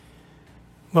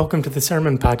Welcome to the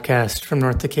Sermon Podcast from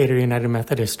North Decatur United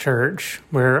Methodist Church,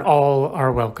 where all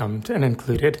are welcomed and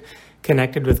included,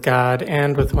 connected with God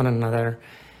and with one another,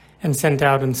 and sent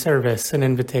out in service and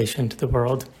invitation to the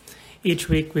world. Each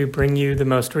week we bring you the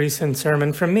most recent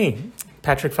sermon from me,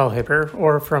 Patrick Faulhaber,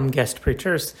 or from guest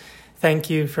preachers. Thank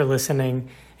you for listening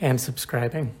and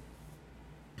subscribing.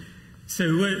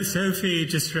 So what Sophie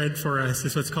just read for us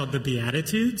is what's called the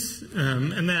Beatitudes.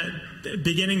 And that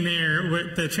beginning there,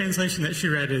 what the translation that she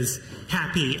read is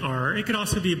happy are. It could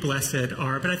also be blessed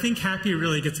are, but I think happy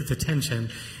really gets its attention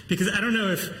because I don't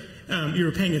know if you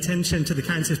were paying attention to the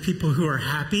kinds of people who are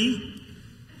happy.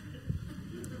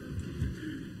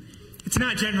 It's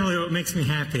not generally what makes me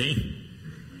happy.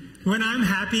 When I'm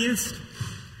happiest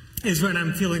is when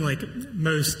I'm feeling like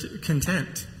most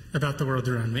content about the world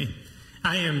around me.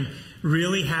 I am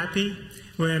really happy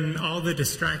when all the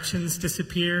distractions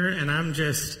disappear and I'm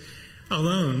just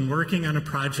alone working on a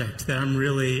project that I'm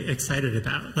really excited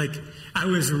about. Like, I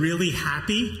was really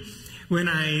happy when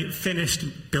I finished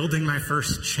building my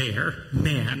first chair.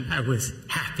 Man, I was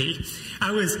happy.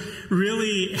 I was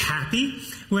really happy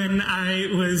when I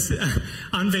was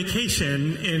on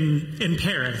vacation in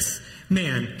Paris.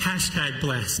 Man, hashtag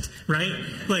blessed, right?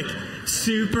 Like,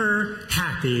 super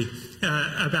happy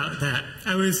about that.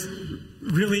 I was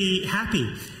really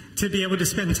happy to be able to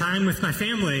spend time with my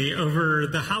family over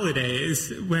the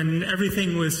holidays when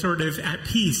everything was sort of at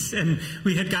peace and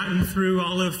we had gotten through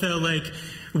all of the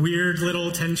weird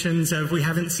little tensions of we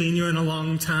haven't seen you in a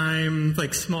long time,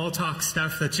 like small talk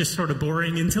stuff that's just sort of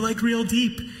boring, into real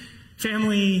deep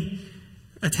family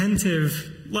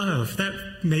attentive love.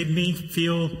 That made me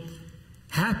feel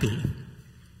happy.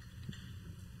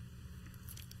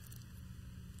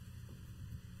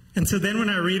 And so then when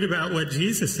I read about what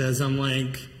Jesus says, I'm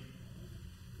like,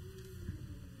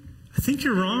 I think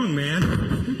you're wrong, man.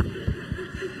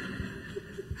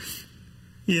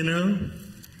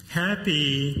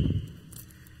 Happy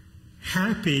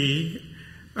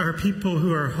are people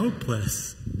who are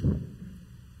hopeless.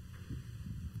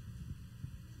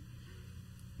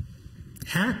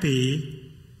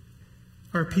 Happy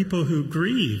are people who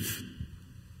grieve.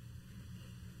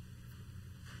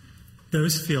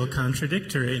 Those feel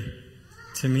contradictory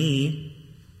to me.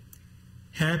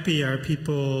 Happy are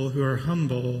people who are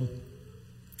humble.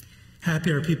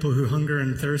 Happy are people who hunger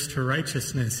and thirst for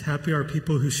righteousness. Happy are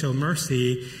people who show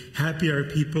mercy. Happy are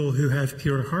people who have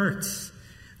pure hearts.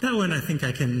 That one I think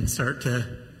I can start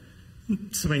to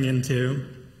swing into.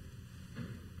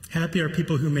 Happy are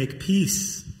people who make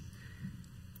peace.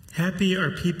 Happy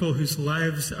are people whose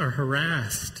lives are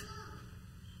harassed.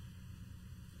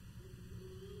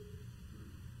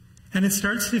 And it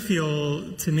starts to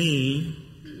feel, to me,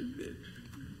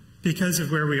 because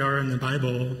of where we are in the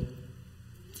Bible,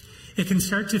 it can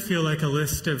start to feel like a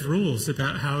list of rules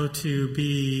about how to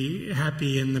be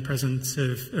happy in the presence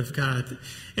of God.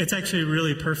 It's actually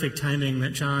really perfect timing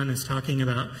that John is talking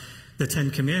about the Ten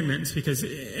Commandments, because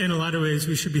in a lot of ways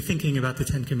we should be thinking about the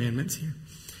Ten Commandments here.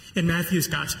 In Matthew's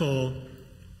Gospel,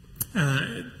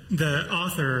 the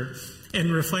author, in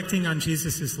reflecting on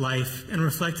Jesus' life and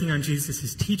reflecting on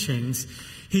Jesus' teachings,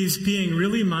 he's being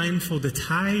really mindful to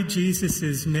tie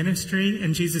Jesus' ministry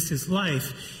and Jesus'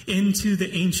 life into the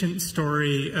ancient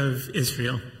story of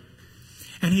Israel.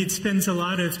 And he spends a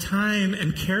lot of time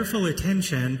and careful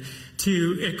attention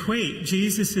to equate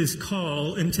Jesus'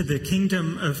 call into the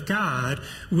kingdom of God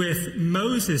with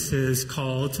Moses'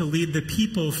 call to lead the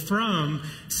people from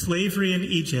slavery in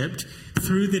Egypt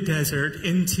through the desert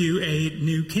into a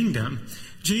new kingdom.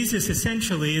 Jesus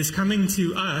essentially is coming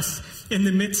to us in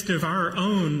the midst of our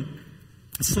own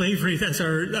slavery, as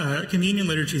our communion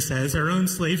liturgy says, our own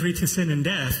slavery to sin and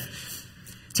death,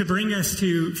 to bring us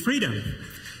to freedom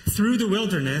through the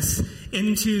wilderness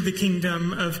into the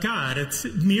kingdom of God. It's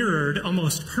mirrored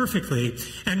almost perfectly.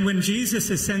 And when Jesus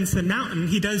ascends the mountain,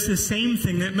 he does the same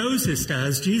thing that Moses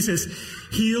does. Jesus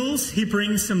heals. He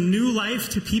brings some new life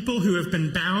to people who have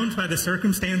been bound by the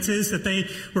circumstances that they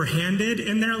were handed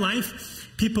in their life.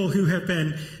 People who have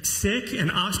been sick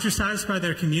and ostracized by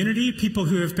their community, people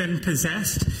who have been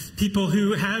possessed, people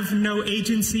who have no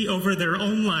agency over their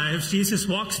own lives. Jesus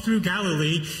walks through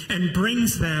Galilee and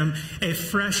brings them a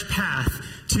fresh path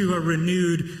to a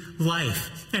renewed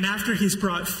life. And after he's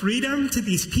brought freedom to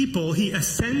these people, he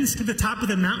ascends to the top of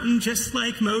the mountain just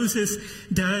like Moses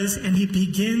does, and he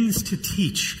begins to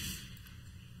teach.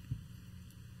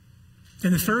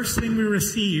 And the first thing we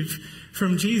receive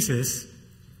from Jesus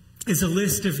is a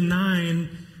list of 9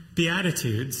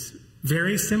 Beatitudes,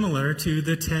 very similar to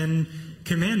the 10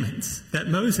 Commandments that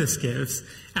Moses gives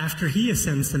after he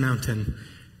ascends the mountain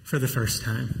for the first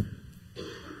time.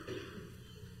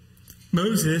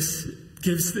 Moses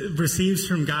receives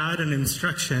from God an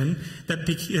instruction that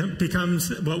becomes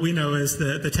what we know as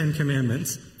the Ten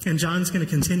Commandments. And John's going to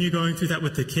continue going through that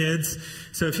with the kids.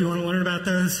 So if you want to learn about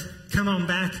those, come on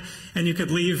back, and you could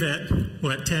leave at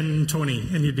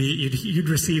 10:20, and you'd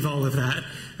receive all of that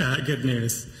good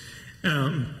news.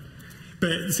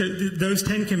 But so those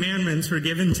 10 commandments were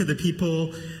given to the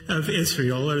people of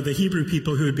Israel, or the Hebrew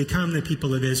people who would become the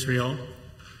people of Israel.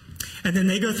 And then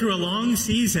they go through a long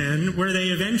season where they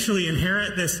eventually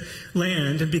inherit this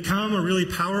land and become a really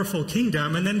powerful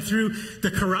kingdom. And then through the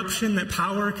corruption that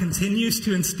power continues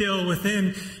to instill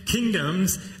within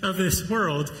kingdoms of this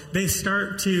world, they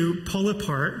start to pull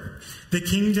apart. The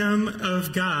kingdom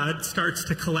of God starts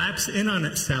to collapse in on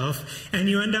itself, and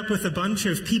you end up with a bunch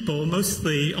of people,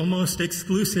 mostly, almost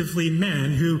exclusively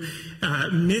men, who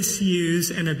misuse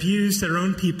and abuse their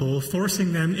own people,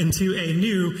 forcing them into a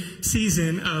new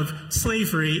season of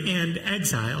slavery and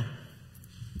exile.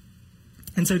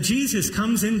 And so Jesus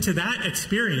comes into that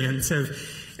experience of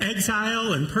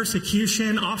exile and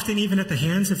persecution, often even at the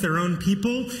hands of their own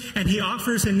people, and he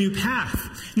offers a new path,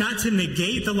 not to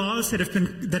negate the laws that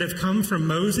have come from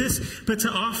Moses, but to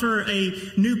offer a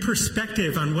new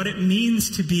perspective on what it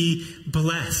means to be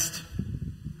blessed,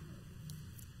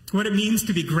 what it means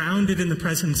to be grounded in the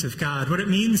presence of God, what it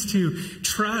means to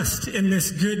trust in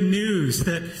this good news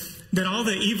that all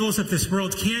the evils of this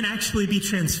world can actually be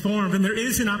transformed, and there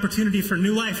is an opportunity for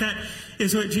new life. That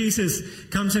is what Jesus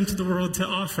comes into the world to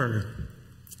offer.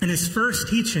 And his first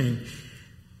teaching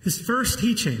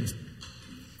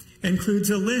includes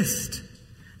a list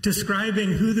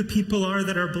describing who the people are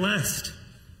that are blessed.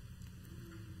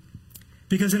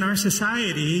 Because in our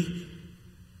society,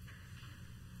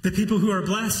 the people who are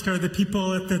blessed are the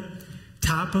people at the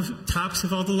tops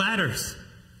of all the ladders.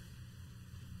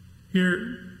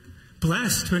 You're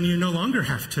blessed when you no longer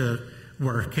have to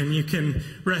work and you can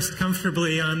rest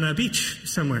comfortably on a beach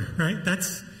somewhere, right?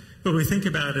 That's what we think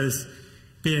about as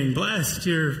being blessed.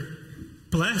 You're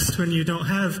blessed when you don't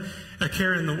have a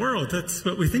care in the world. That's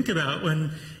what we think about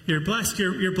when you're blessed.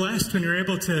 You're blessed when you're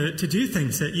able to do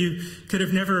things that you could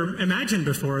have never imagined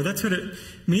before. That's what it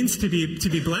means to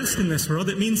be blessed in this world.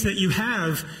 It means that you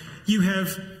have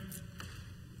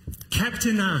kept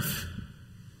enough.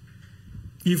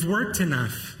 You've worked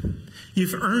enough.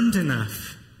 You've earned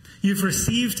enough. You've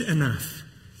received enough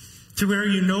to where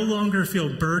you no longer feel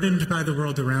burdened by the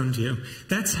world around you.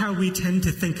 That's how we tend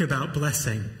to think about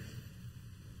blessing.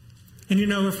 And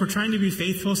if we're trying to be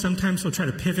faithful, sometimes we'll try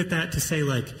to pivot that to say,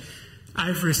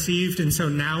 I've received, and so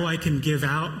now I can give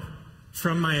out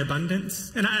from my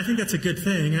abundance. And I think that's a good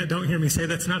thing. Don't hear me say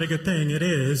that's not a good thing. It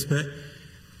is. But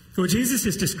what Jesus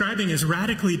is describing is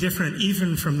radically different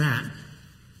even from that.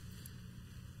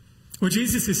 What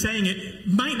Jesus is saying, it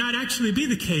might not actually be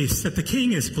the case that the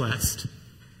king is blessed.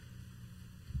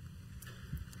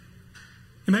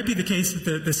 It might be the case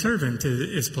that the servant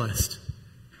is blessed.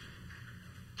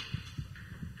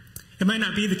 It might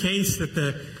not be the case that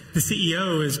the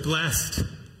CEO is blessed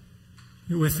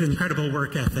with incredible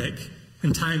work ethic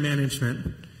and time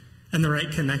management and the right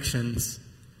connections.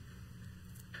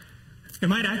 It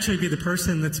might actually be the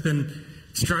person that's been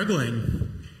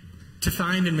struggling to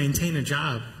find and maintain a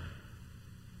job.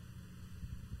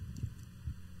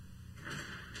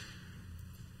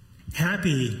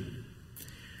 Happy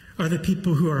are the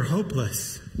people who are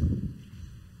hopeless,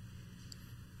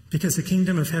 because the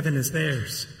kingdom of heaven is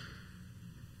theirs.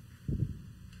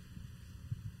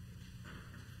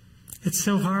 It's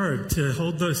so hard to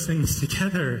hold those things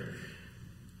together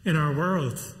in our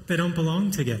world. They don't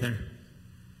belong together.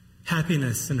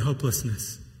 Happiness and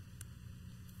hopelessness.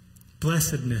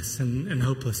 Blessedness and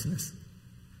hopelessness.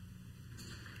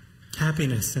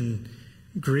 Happiness and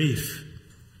grief.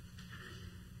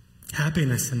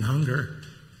 Happiness and hunger.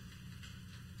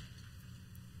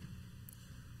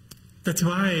 That's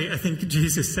why I think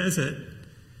Jesus says it.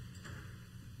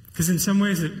 Because in some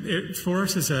ways it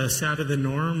forces us out of the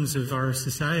norms of our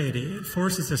society. It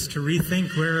forces us to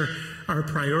rethink where our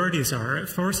priorities are. It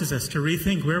forces us to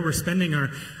rethink where we're spending our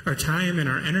time and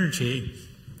our energy.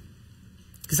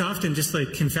 Because often, just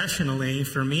confessionally,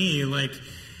 for me,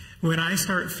 when I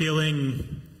start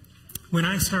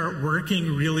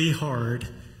working really hard,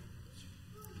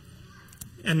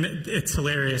 and it's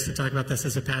hilarious to talk about this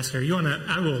as a pastor.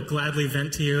 I will gladly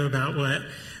vent to you about what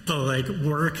the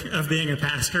work of being a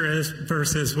pastor is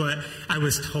versus what I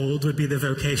was told would be the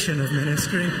vocation of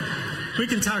ministry. We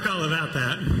can talk all about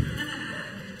that.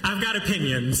 I've got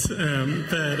opinions,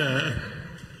 but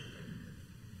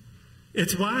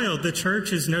it's wild. The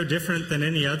church is no different than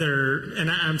any other,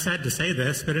 and I'm sad to say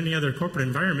this, but any other corporate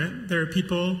environment. There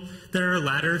are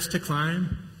ladders to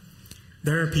climb.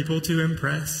 There are people to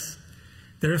impress.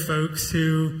 There are folks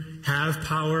who have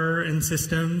power in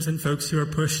systems and folks who are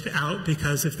pushed out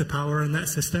because of the power in that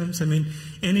systems. I mean,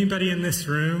 anybody in this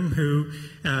room who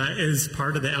is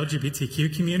part of the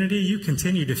LGBTQ community, you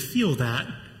continue to feel that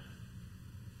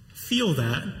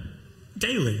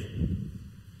daily.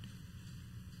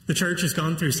 The church has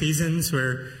gone through seasons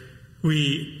where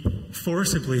we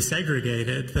forcibly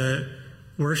segregated the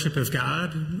worship of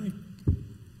God.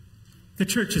 The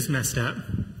church is messed up.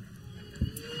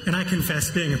 And I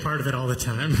confess being a part of it all the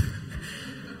time.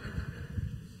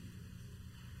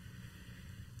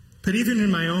 But even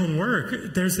in my own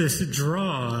work, there's this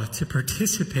draw to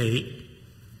participate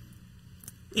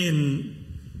in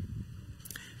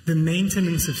the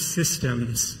maintenance of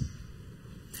systems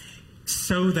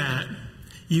so that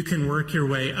you can work your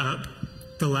way up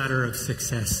the ladder of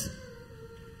success.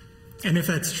 And if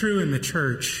that's true in the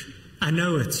church, I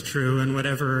know it's true in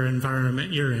whatever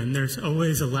environment you're in. There's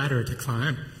always a ladder to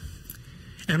climb.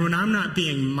 And when I'm not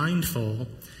being mindful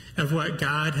of what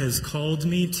God has called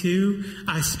me to,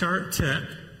 I start to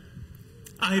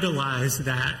idolize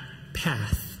that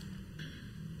path.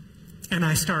 And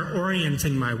I start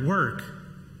orienting my work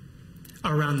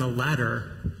around the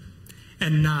ladder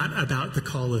and not about the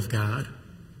call of God.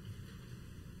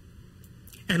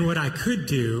 And what I could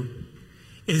do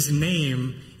is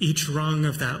name each rung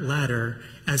of that ladder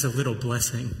as a little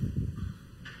blessing.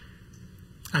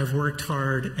 I've worked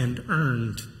hard and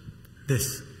earned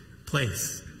this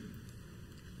place.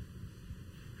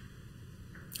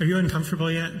 Are you uncomfortable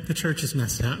yet? The church is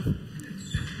messed up.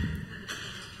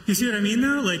 You see what I mean,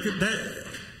 though? Like that.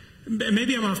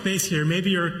 Maybe I'm off base here. Maybe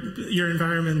your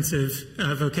environments of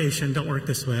vocation don't work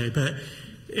this way, but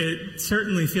it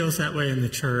certainly feels that way in the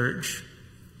church.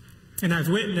 And I've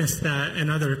witnessed that in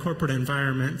other corporate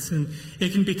environments, and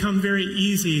it can become very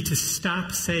easy to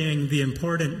stop saying the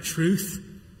important truth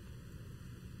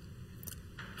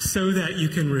so that you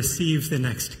can receive the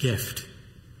next gift,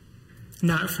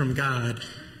 not from God,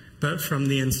 but from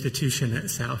the institution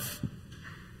itself.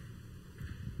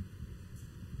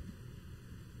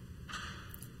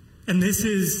 And this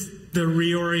is the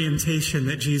reorientation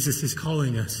that Jesus is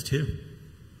calling us to.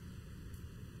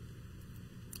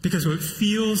 Because what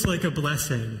feels like a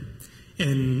blessing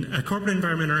in a corporate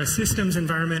environment or a systems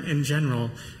environment in general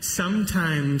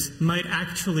sometimes might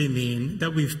actually mean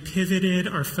that we've pivoted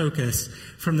our focus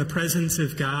from the presence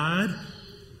of God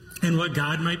and what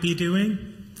God might be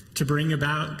doing to bring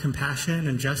about compassion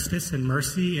and justice and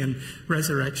mercy and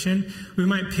resurrection. We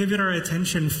might pivot our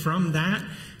attention from that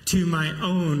to my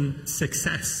own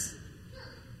success.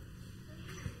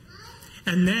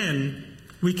 And then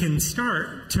we can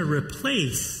start to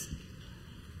replace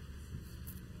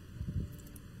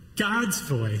God's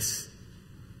voice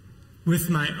with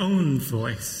my own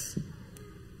voice.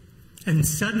 And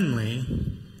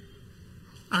suddenly,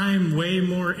 I'm way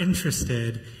more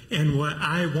interested in what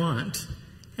I want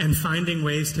and finding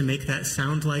ways to make that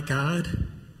sound like God.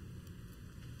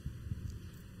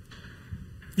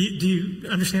 Do you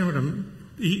understand what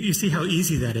you see how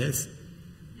easy that is?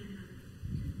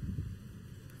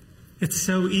 It's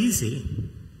so easy.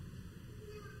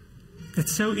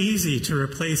 It's so easy to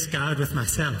replace God with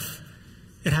myself.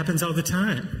 It happens all the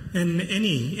time in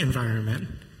any environment.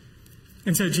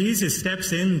 And so Jesus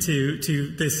steps into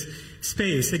this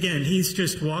space. Again, he's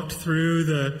just walked through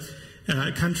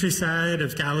the countryside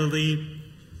of Galilee,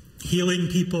 healing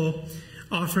people,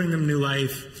 offering them new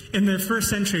life. In the first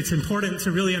century, it's important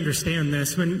to really understand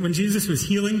this. When Jesus was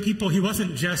healing people, he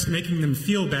wasn't just making them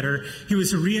feel better. He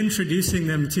was reintroducing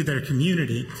them to their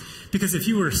community. Because if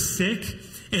you were sick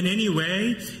in any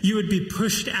way, you would be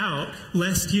pushed out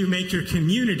lest you make your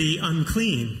community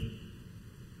unclean.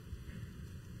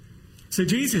 So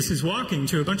Jesus is walking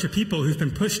to a bunch of people who've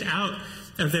been pushed out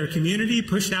of their community,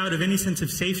 pushed out of any sense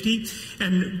of safety,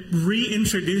 and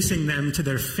reintroducing them to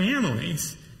their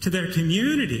families, to their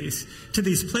communities, to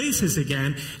these places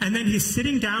again. And then he's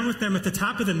sitting down with them at the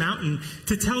top of the mountain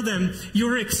to tell them,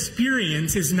 your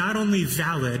experience is not only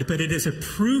valid, but it is a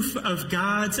proof of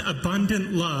God's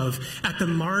abundant love at the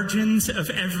margins of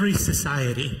every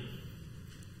society.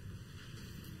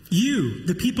 You,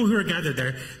 the people who are gathered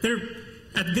there,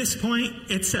 at this point,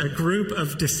 it's a group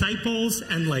of disciples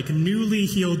and like newly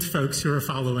healed folks who are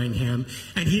following him.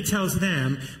 And he tells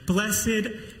them, blessed,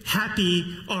 happy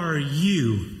are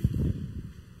you.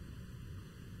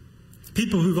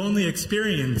 People who've only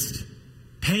experienced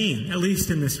pain, at least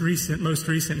in this most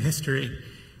recent history.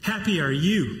 Happy are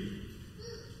you.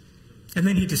 And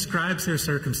then he describes their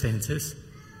circumstances.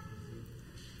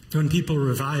 When people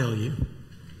revile you.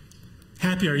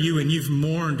 Happy are you when you've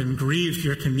mourned and grieved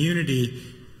your community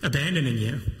abandoning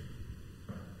you.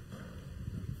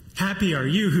 Happy are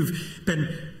you who've been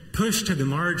pushed to the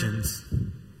margins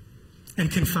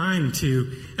and confined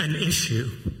to an issue.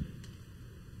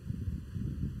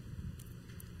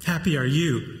 Happy are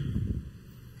you,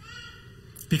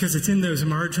 because it's in those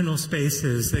marginal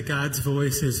spaces that God's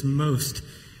voice is most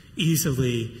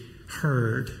easily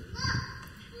heard.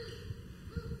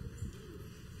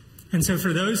 And so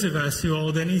for those of us who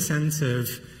hold any sense of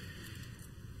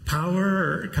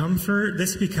power or comfort,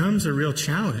 this becomes a real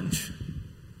challenge.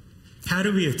 How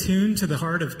do we attune to the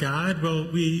heart of God? Well,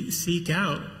 we seek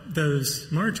out those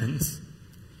margins.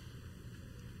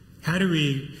 How do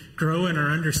we grow in our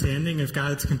understanding of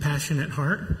God's compassionate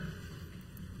heart?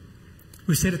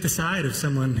 We sit at the side of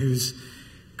someone who's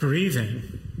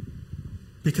grieving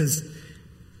because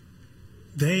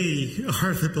they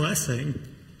are the blessing.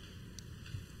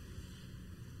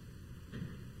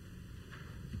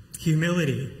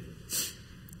 Humility,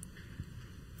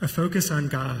 a focus on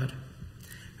God,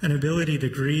 an ability to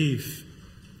grieve,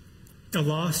 a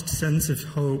lost sense of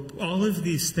hope. All of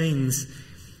these things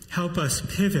help us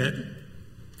pivot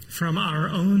from our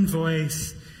own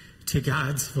voice to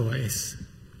God's voice.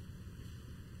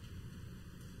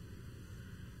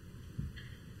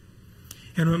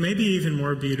 And what may be even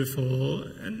more beautiful,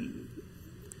 and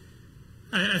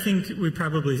I think we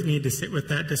probably need to sit with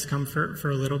that discomfort for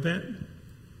a little bit.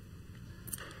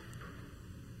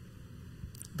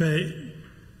 But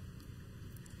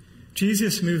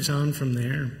Jesus moves on from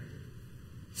there.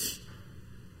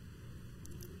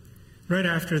 Right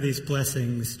after these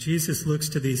blessings, Jesus looks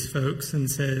to these folks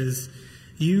and says,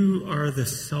 "You are the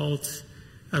salt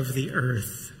of the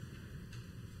earth."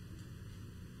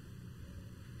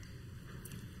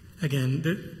 Again,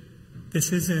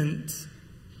 this isn't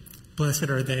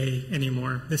blessed are they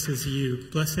anymore. This is you.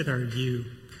 Blessed are you.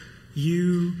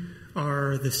 You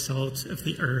are the salt of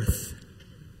the earth.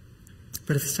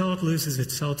 But if salt loses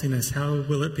its saltiness, how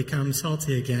will it become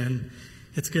salty again?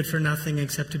 It's good for nothing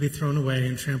except to be thrown away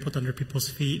and trampled under people's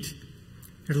feet.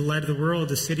 You're the light of the world.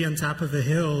 A city on top of a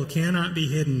hill cannot be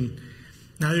hidden.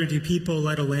 Neither do people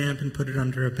light a lamp and put it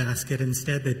under a basket.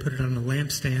 Instead, they put it on a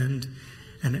lampstand,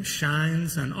 and it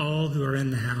shines on all who are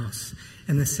in the house.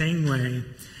 In the same way,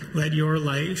 let your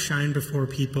light shine before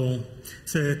people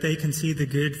so that they can see the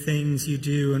good things you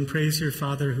do and praise your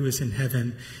Father who is in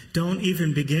heaven. Don't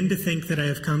even begin to think that I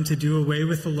have come to do away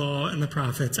with the law and the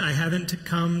prophets. I haven't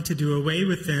come to do away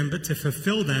with them, but to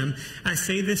fulfill them. I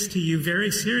say this to you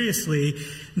very seriously,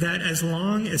 that as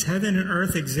long as heaven and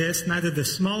earth exist, neither the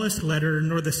smallest letter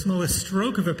nor the smallest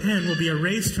stroke of a pen will be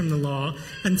erased from the law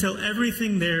until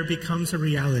everything there becomes a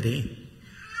reality.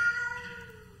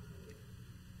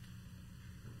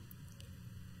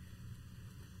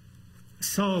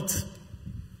 Salt.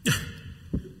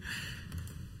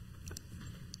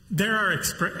 There are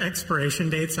expiration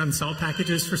dates on salt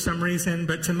packages for some reason,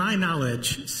 but to my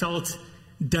knowledge, salt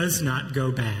does not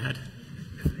go bad.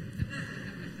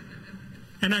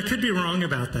 And I could be wrong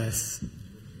about this,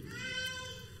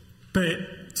 but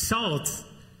salt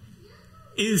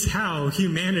is how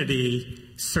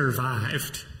humanity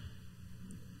survived,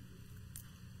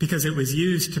 because it was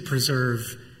used to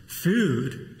preserve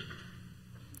food.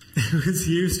 It was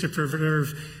used to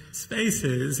preserve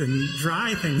spaces and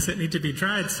dry things that need to be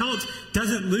dried. Salt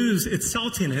doesn't lose its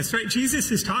saltiness, right?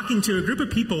 Jesus is talking to a group of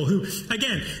people who,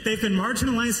 again, they've been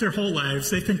marginalized their whole lives.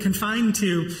 They've been confined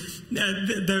to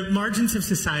the margins of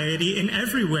society in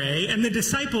every way. And the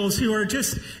disciples who are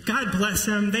just, God bless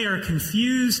them, they are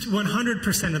confused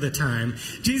 100% of the time.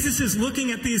 Jesus is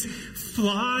looking at these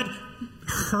flawed,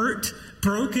 hurt,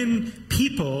 broken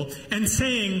people and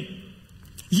saying,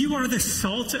 you are the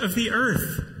salt of the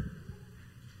earth.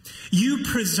 You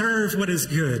preserve what is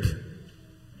good.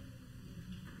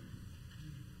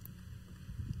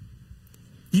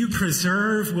 You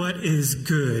preserve what is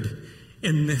good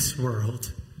in this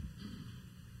world.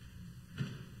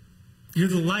 You're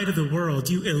the light of the world.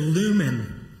 You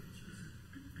illumine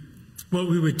what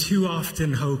we would too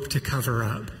often hope to cover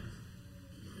up.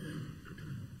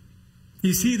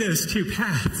 You see those two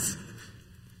paths.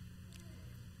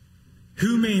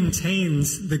 Who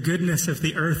maintains the goodness of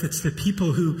the earth? It's the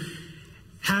people who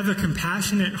have a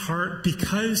compassionate heart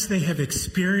because they have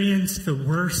experienced the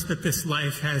worst that this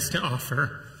life has to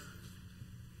offer.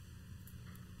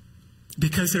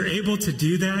 Because they're able to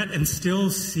do that and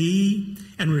still see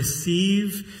and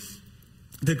receive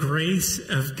the grace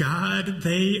of God,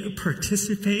 they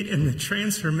participate in the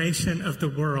transformation of the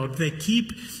world. They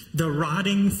keep the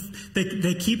rotting,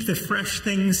 they keep the fresh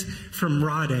things from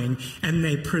rotting, and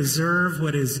they preserve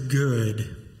what is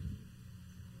good.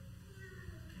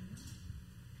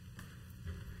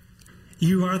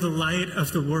 You are the light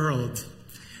of the world.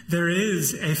 there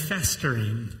is a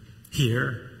festering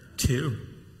here too.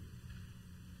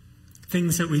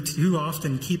 Things that we too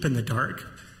often keep in the dark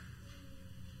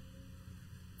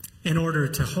in order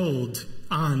to hold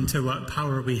on to what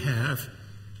power we have.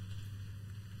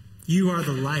 You are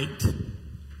the light,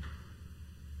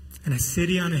 and a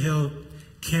city on a hill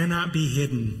cannot be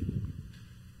hidden.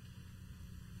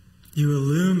 You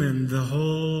illumine the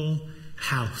whole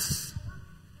house.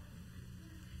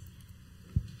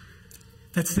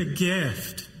 That's the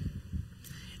gift.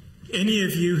 Any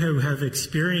of you who have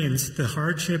experienced the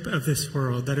hardship of this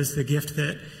world, that is the gift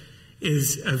that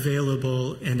is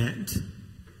available in it.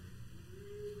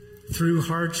 Through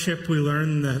hardship, we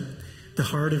learn the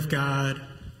heart of God,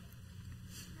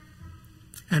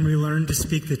 and we learn to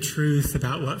speak the truth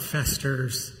about what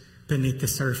festers beneath the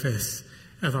surface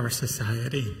of our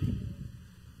society.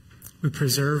 We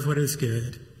preserve what is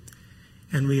good,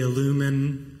 and we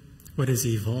illumine what is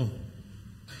evil.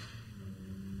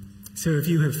 So if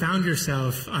you have found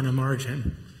yourself on a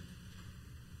margin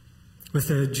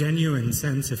with a genuine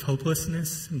sense of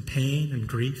hopelessness and pain and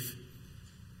grief,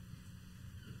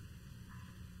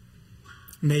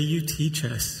 may you teach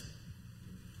us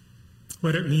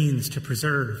what it means to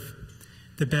preserve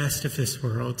the best of this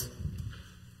world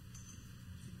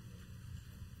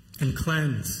and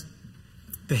cleanse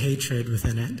the hatred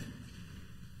within it.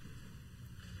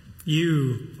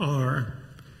 You are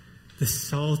the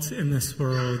salt in this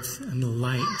world and the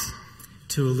light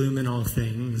to illumine all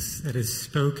things that is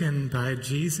spoken by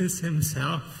Jesus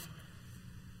himself.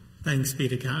 Thanks be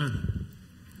to God.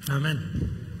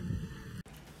 Amen.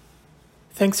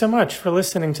 Thanks so much for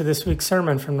listening to this week's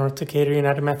sermon from North Decatur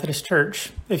United Methodist Church.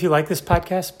 If you like this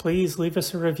podcast, please leave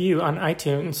us a review on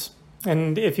iTunes.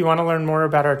 And if you want to learn more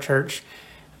about our church,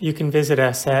 you can visit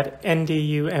us at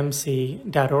ndumc.org.